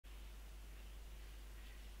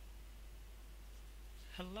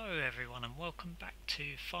Hello everyone and welcome back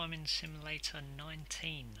to Farming Simulator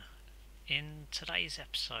 19. In today's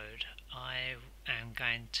episode I am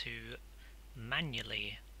going to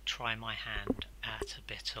manually try my hand at a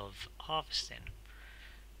bit of harvesting.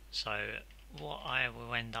 So what I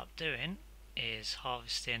will end up doing is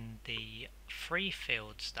harvesting the 3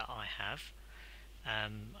 fields that I have.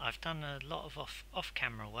 I've done a lot of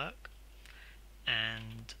off-camera work,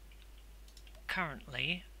 and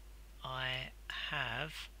currently I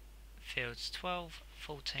have fields 12,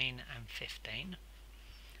 14 and 15.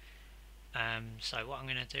 So what I'm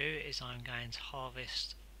going to do is I'm going to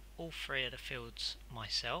harvest all 3 of the fields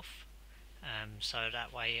myself, so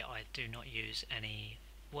that way I do not use any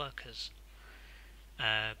workers.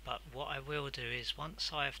 But what I will do is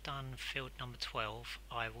once I've done field number 12,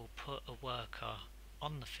 I will put a worker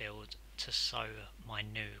on the field to sow my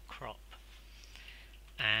new crop.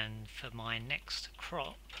 And for my next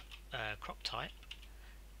crop type,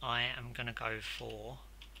 I am going to go for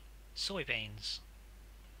soybeans.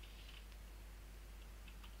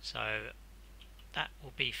 So that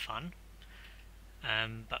will be fun.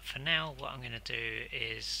 But for now what I'm going to do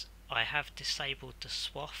is I have disabled the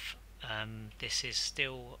swath. This is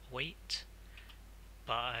still wheat,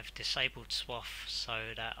 but I've disabled swath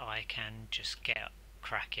so that I can just get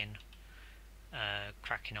cracking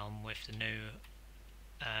on with the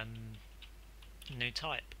new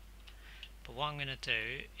type. But what I'm going to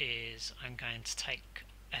do is I'm going to take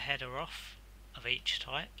a header off of each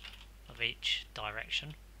type, of each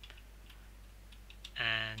direction,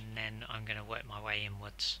 and then I'm going to work my way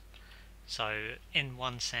inwards. So in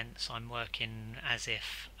one sense I'm working as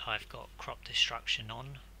if I've got crop destruction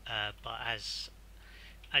on, but as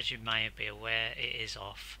you may be aware, it is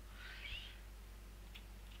off.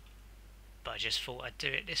 But I just thought I'd do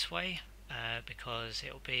it this way because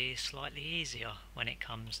it'll be slightly easier when it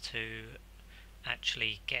comes to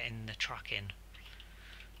actually getting the truck in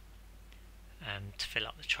to fill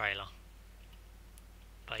up the trailer.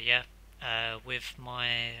 But yeah, with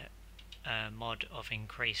my mod of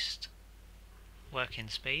increased working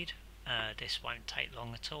speed, this won't take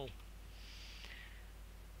long at all.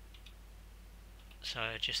 So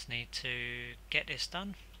I just need to get this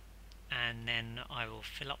done, and then I will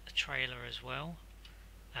fill up the trailer as well.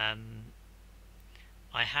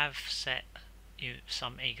 I have set,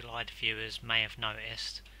 some eagle-eyed viewers may have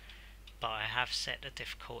noticed, but I have set the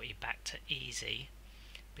difficulty back to easy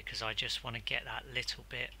because I just want to get that little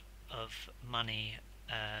bit of money,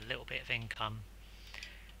 a little bit of income,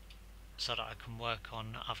 so that I can work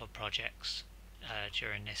on other projects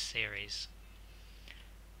during this series.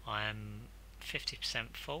 I am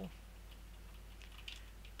 50% full,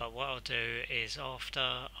 but what I'll do is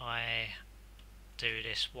after I do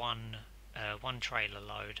this one trailer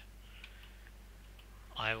load,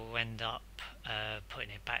 I will end up putting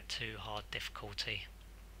it back to hard difficulty,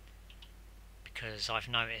 because I've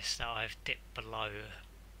noticed that I've dipped below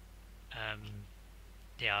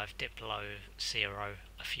I've dipped below 0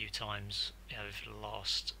 a few times over the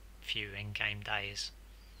last few in-game days.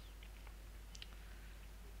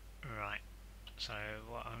 Right, so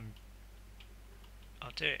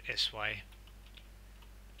I'll do it this way,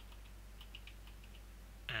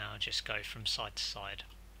 and I'll just go from side to side,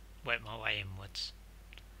 work my way inwards.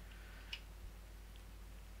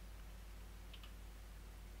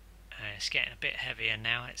 It's getting a bit heavier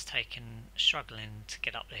now. It's struggling to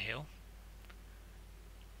get up the hill,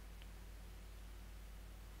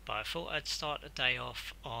 but I thought I'd start the day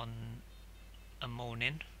off on a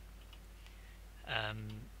morning.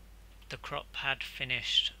 The crop had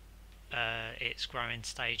finished its growing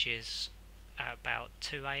stages at about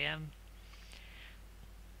 2 AM,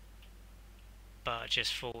 but I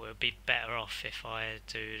just thought it would be better off if I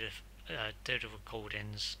do the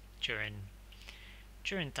recordings during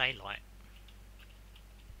daylight.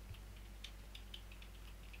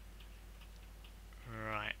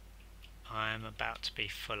 Right, I'm about to be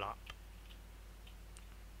full up,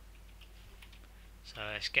 so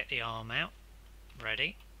let's get the arm out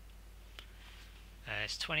ready.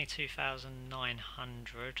 It's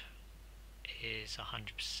 22,900 is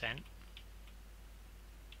 100%,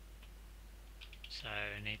 so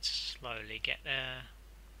I need to slowly get there.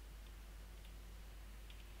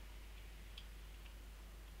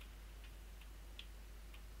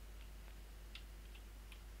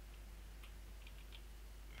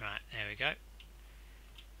 Right, there we go.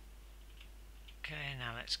 Okay,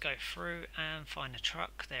 now let's go through and find the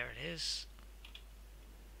truck. There it is.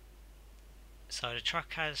 So the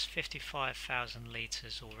truck has 55,000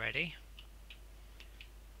 litres already,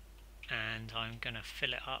 and I'm going to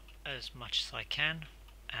fill it up as much as I can,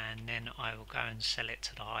 and then I will go and sell it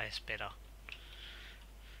to the highest bidder.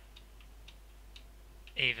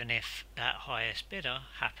 even if that highest bidder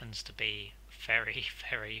happens to be very,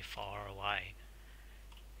 very far away.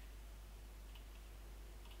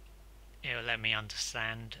 It'll let me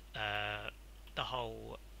understand the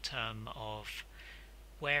whole term of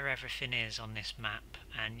where everything is on this map,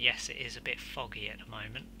 and yes, it is a bit foggy at the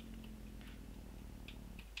moment.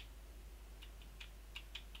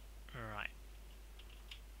 Right,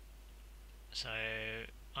 so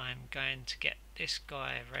I'm going to get this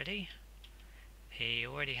guy ready. He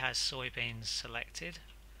already has soybeans selected.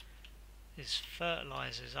 His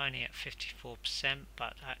fertilizer is only at 54%,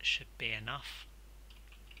 but that should be enough.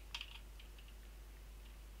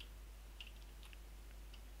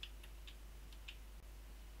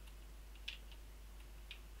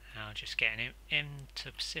 Now just getting him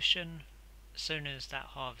into position. As soon as that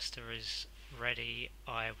harvester is ready,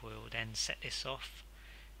 I will then set this off,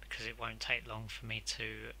 because it won't take long for me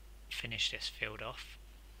to finish this field off.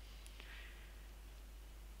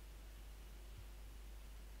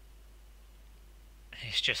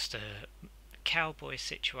 It's just a cowboy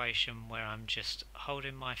situation where I'm just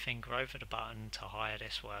holding my finger over the button to hire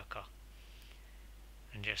this worker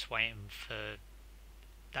and just waiting for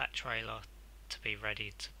that trailer to be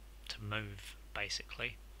ready to move,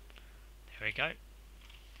 basically. There we go.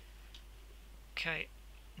 Okay,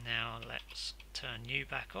 now let's turn you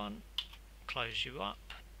back on, close you up.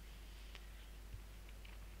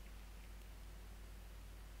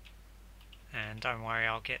 And don't worry,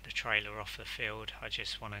 I'll get the trailer off the field. I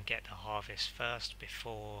just want to get the harvest first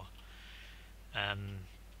before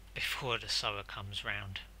the sower comes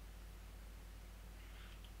round.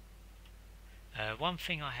 One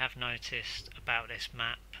thing I have noticed about this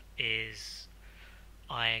map is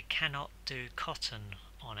I cannot do cotton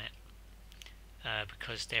on it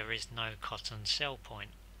because there is no cotton sell point.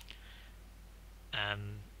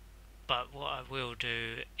 But what I will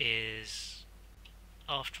do is,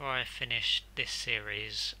 after I finish this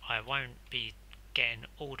series, I won't be getting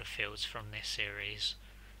all the fields from this series,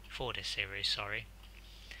 sorry.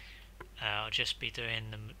 I'll just be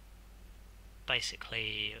doing them,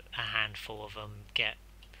 basically a handful of them, get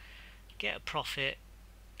a profit,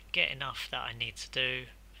 get enough that I need to do,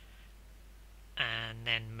 and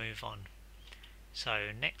then move on.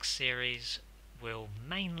 So next series will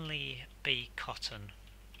mainly be cotton,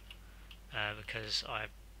 because I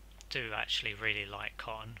do actually really like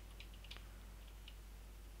cotton.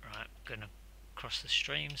 Right, I'm gonna cross the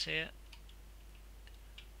streams here.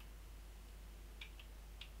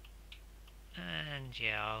 And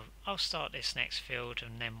yeah, I'll start this next field,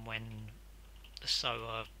 and then when the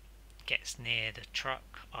sower gets near the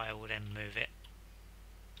truck, I will then move it.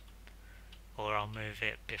 Or I'll move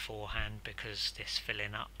it beforehand because this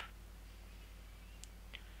filling up.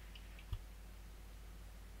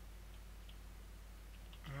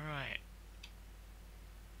 Right.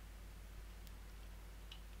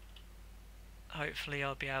 Hopefully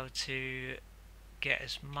I'll be able to get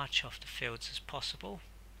as much off the fields as possible.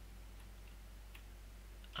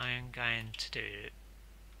 I am going to do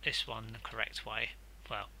this one the correct way.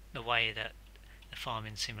 Well, the way that the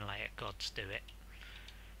farming simulator gods do it.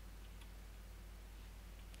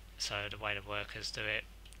 So the way the workers do it,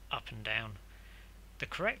 up and down. The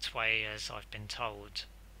correct way, as I've been told,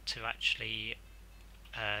 to actually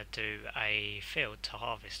do a field, to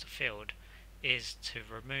harvest a field, is to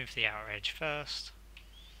remove the outer edge first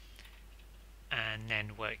and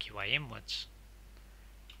then work your way inwards.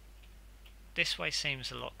 This way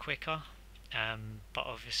seems a lot quicker, but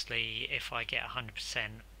obviously if I get 100%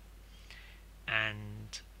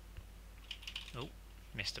 and... oh,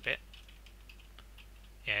 missed a bit.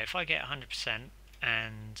 Yeah, if I get 100%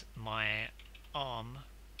 and my arm,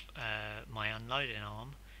 my unloading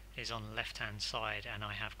arm, is on the left hand side and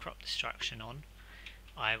I have crop destruction on,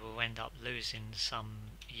 I will end up losing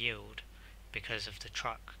some yield because of the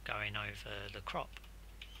truck going over the crop.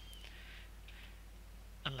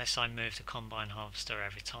 Unless I move the combine harvester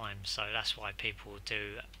every time, so that's why people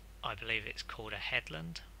do, I believe it's called a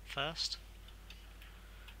headland first.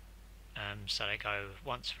 So they go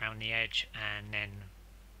once around the edge and then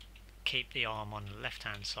keep the arm on the left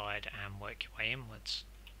hand side and work your way inwards.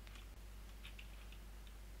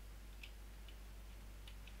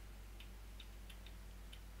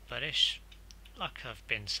 But this, like I've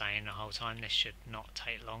been saying the whole time, this should not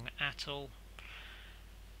take long at all.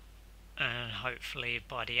 And hopefully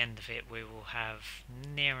by the end of it we will have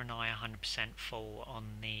near and nigh 100% full on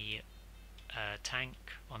the tank,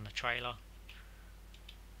 on the trailer.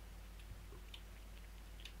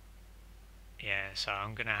 Yeah, so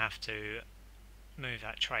I'm going to have to move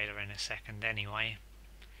that trailer in a second anyway,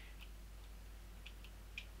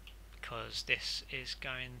 because this is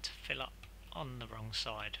going to fill up on the wrong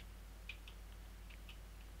side.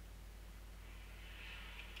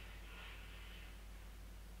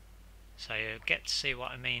 So you get to see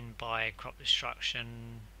what I mean by crop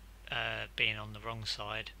destruction being on the wrong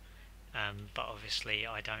side, but obviously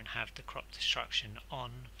I don't have the crop destruction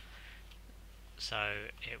on, so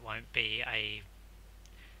it won't be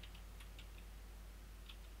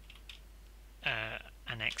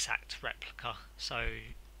an exact replica. So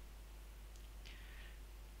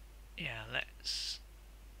yeah, let's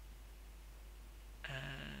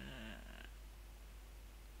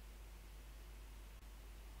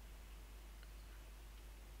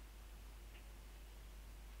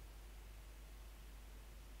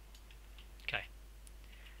okay,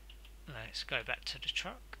 let's go back to the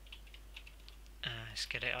truck. Let's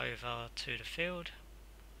get it over to the field.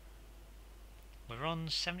 We're on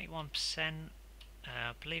 71%.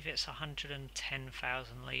 I believe it's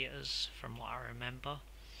 110,000 litres from what I remember.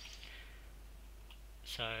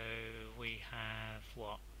 So we have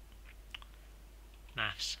what?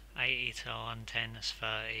 Maths. 80 to 110 is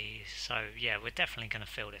 30. So yeah, we're definitely going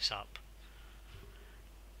to fill this up.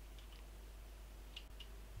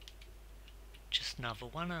 Just another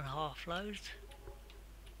 1.5 loads.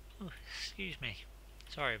 Oh, excuse me.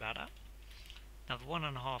 Sorry about that. Another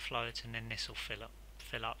 1.5 loads, and then this will fill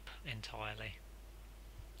up entirely.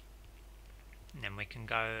 And then we can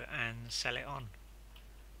go and sell it on.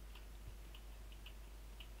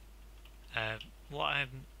 What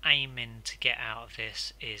I'm aiming to get out of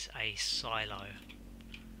this is a silo.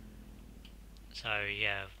 So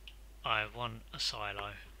yeah, I want a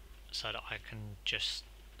silo so that I can just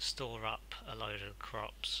store up a load of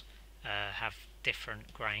crops, have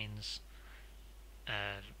different grains,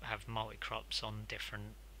 have multi-crops on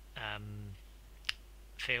different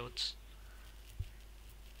fields,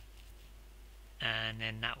 and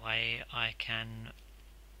then that way I can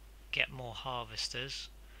get more harvesters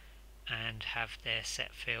and have their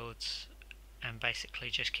set fields and basically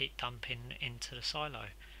just keep dumping into the silo.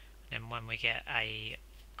 Then when we get a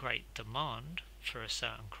great demand for a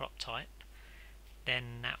certain crop type,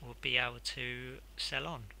 then that will be able to sell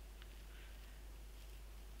on.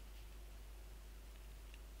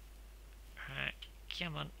 Right,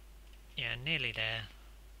 come on. Yeah, nearly there.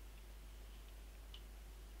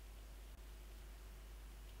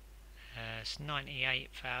 It's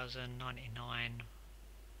 98,000, 99,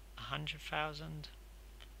 100,000.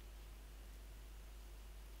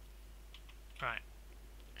 Right,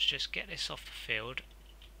 let's just get this off the field.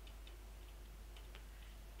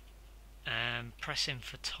 Pressing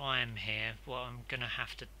for time here, what I'm going to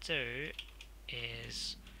have to do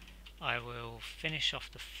is I will finish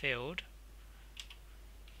off the field.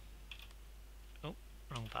 Oh,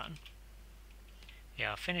 wrong button.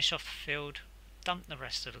 Yeah, I'll finish off the field, dump the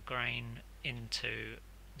rest of the grain into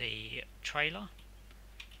the trailer,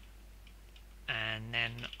 and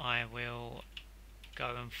then I will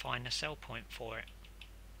go and find a sell point for it.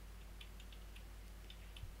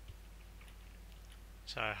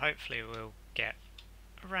 So hopefully we'll get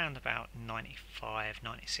around about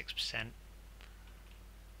 95–96%.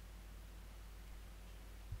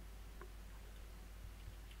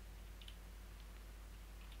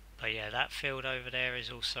 But yeah, that field over there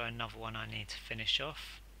is also another one I need to finish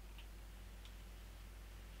off.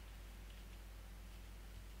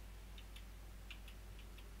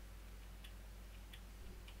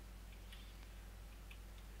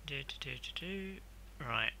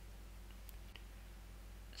 Right.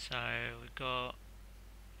 So we've got,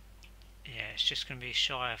 yeah, it's just going to be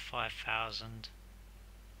shy of 5,000.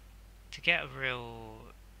 To get a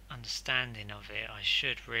real understanding of it, I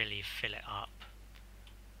should really fill it up.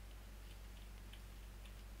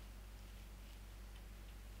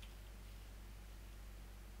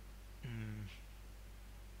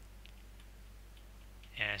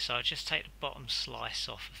 Yeah, so I'll just take the bottom slice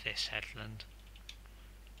off of this headland.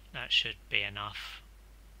 That should be enough.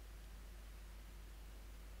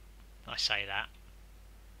 I say that.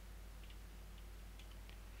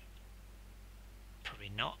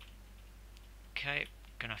 Probably not. Okay,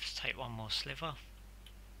 gonna have to take one more sliver.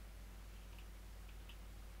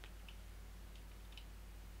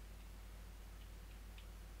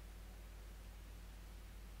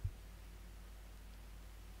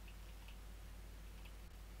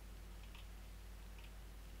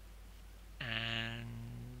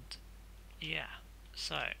 And yeah,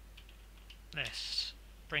 so let's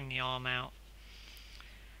bring the arm out.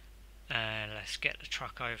 Let's get the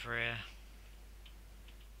truck over here.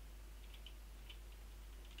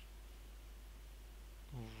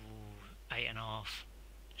 Ooh, 8.5.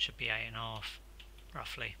 Should be 8.5,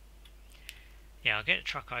 roughly. Yeah, I'll get the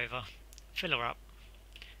truck over, fill her up,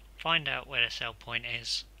 find out where the sell point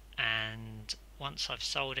is, and once I've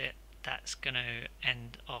sold it, that's going to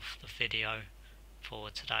end off the video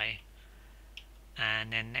for today.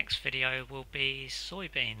 And then next video will be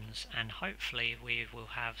soybeans, and hopefully we will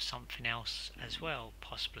have something else as well,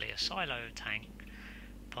 possibly a silo tank,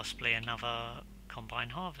 possibly another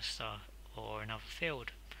combine harvester or another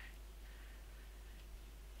field.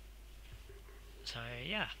 So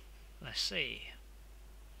yeah, let's see.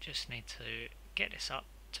 Just need to get this up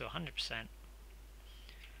to 100%.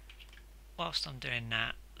 Whilst I'm doing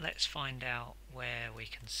that, let's find out where we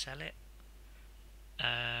can sell it.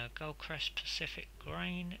 Goldcrest Pacific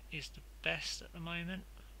Grain is the best at the moment,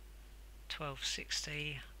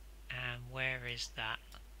 1260, and where is that?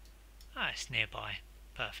 Ah, it's nearby,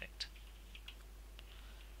 perfect.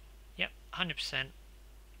 Yep, 100%.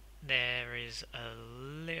 There is a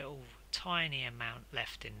little tiny amount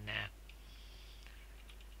left in there.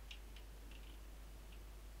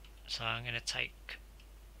 So I'm going to take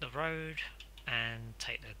the road and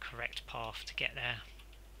take the correct path to get there.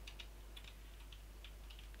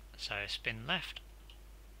 So spin left.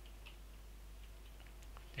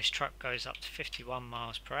 This truck goes up to 51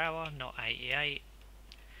 miles per hour, not 88.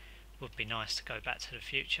 Would be nice to go back to the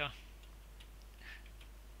future.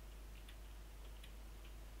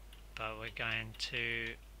 But we're going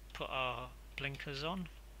to put our blinkers on,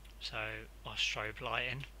 so our strobe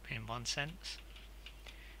lighting in one sense,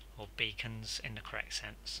 or beacons in the correct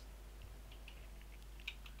sense.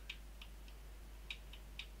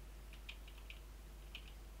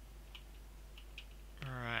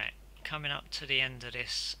 Right, coming up to the end of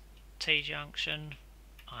this T-junction,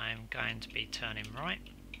 I'm going to be turning right.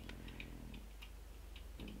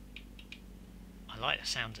 I like the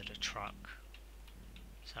sound of the truck.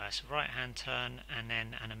 So it's a right hand turn and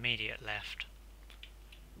then an immediate left.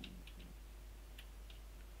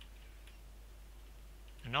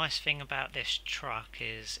 The nice thing about this truck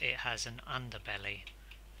is it has an underbelly,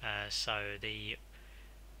 so the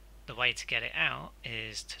way to get it out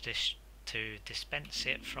is to dispense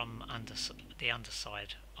it from the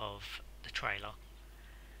underside of the trailer.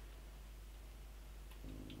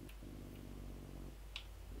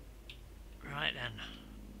 Right then,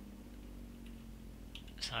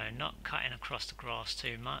 so not cutting across the grass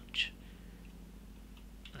too much.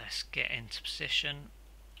 Let's get into position.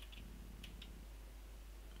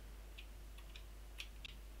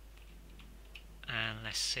 And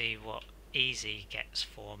let's see what easy gets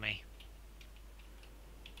for me.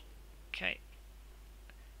 Okay,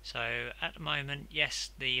 so at the moment,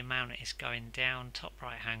 yes, the amount is going down. Top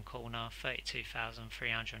right hand corner,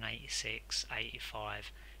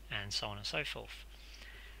 32,386.85, and so on and so forth.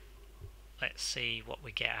 Let's see what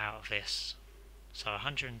we get out of this. So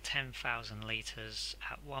 110,000 litres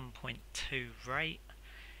at 1.2 rate.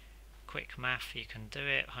 Quick math, you can do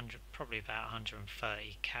it. Probably about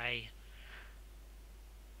 130k.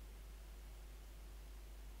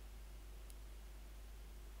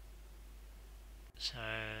 So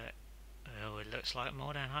it looks like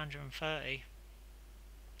more than 130.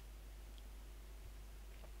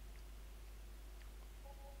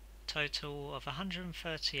 Total of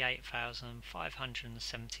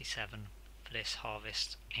 138,577 for this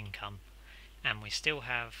harvest income, and we still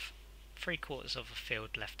have 3/4 of a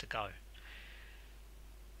field left to go.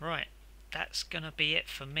 Right, that's gonna be it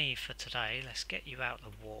for me for today. Let's get you out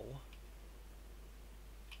the wall.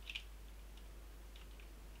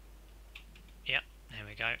 Yep, there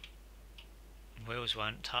we go. Wheels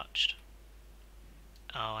weren't touched.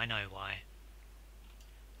 Oh, I know why.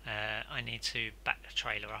 I need to back the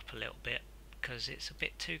trailer up a little bit because it's a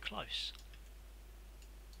bit too close.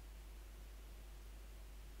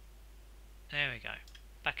 There we go.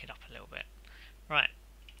 Back it up a little bit. Right,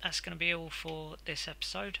 that's going to be all for this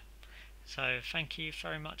episode. So thank you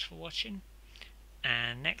very much for watching.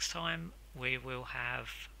 And next time we will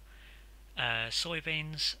have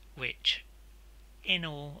soybeans, which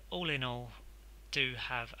all in all do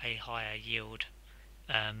have a higher yield,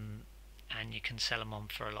 and you can sell them on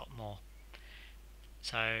for a lot more.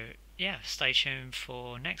 So yeah, stay tuned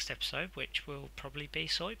for next episode, which will probably be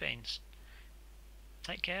soybeans.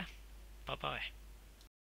 Take care, bye bye.